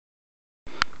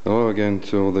Hello again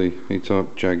to all the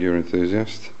E-Type Jaguar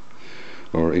enthusiasts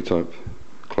or E-Type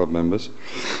club members.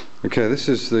 Okay, this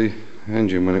is the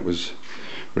engine when it was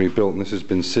rebuilt, and this has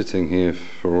been sitting here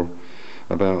for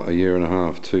about a year and a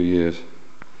half, 2 years.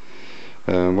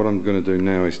 What I'm going to do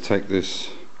now is take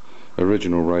this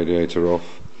original radiator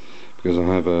off, because I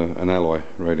have an alloy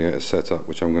radiator set up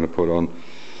which I'm going to put on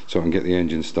so I can get the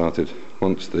engine started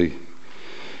once the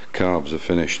carbs are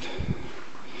finished.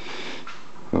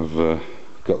 I've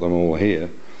got them all here,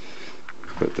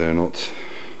 but they're not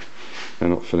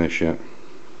finished yet.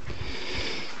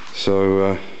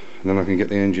 So then I can get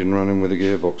the engine running with a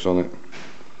gearbox on it.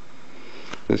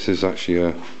 This is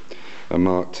actually a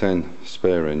Mark 10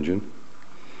 spare engine,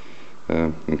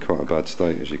 in quite a bad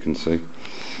state, as you can see.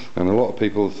 And a lot of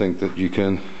people think that you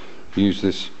can use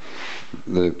this,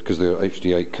 because they're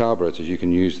HD8 carburetors, you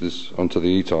can use this onto the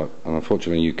E-Type, and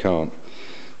unfortunately you can't.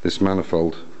 This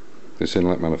manifold, this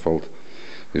inlet manifold,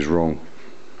 is wrong,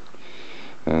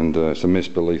 and it's a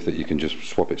misbelief that you can just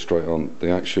swap it straight on.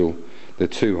 They're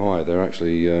too high. They're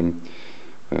actually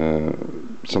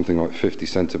something like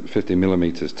 50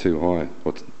 millimeters too high.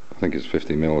 I think it's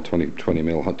 50 mil or 20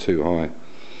 mil too high.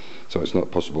 So it's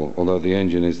not possible, although the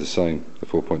engine is the same, the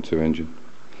 4.2 engine.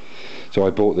 So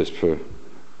I bought this for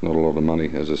not a lot of money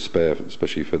as a spare,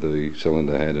 especially for the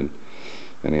cylinder head and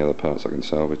any other parts I can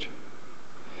salvage.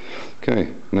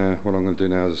 Okay, now what I'm going to do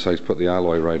now, as I say, is put the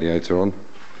alloy radiator on,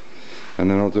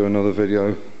 and then I'll do another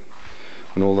video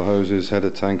when all the hoses, header,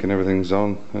 tank and everything's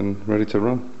on and ready to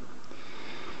run.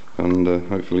 And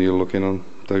hopefully you'll look in on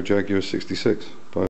Jaguar 66.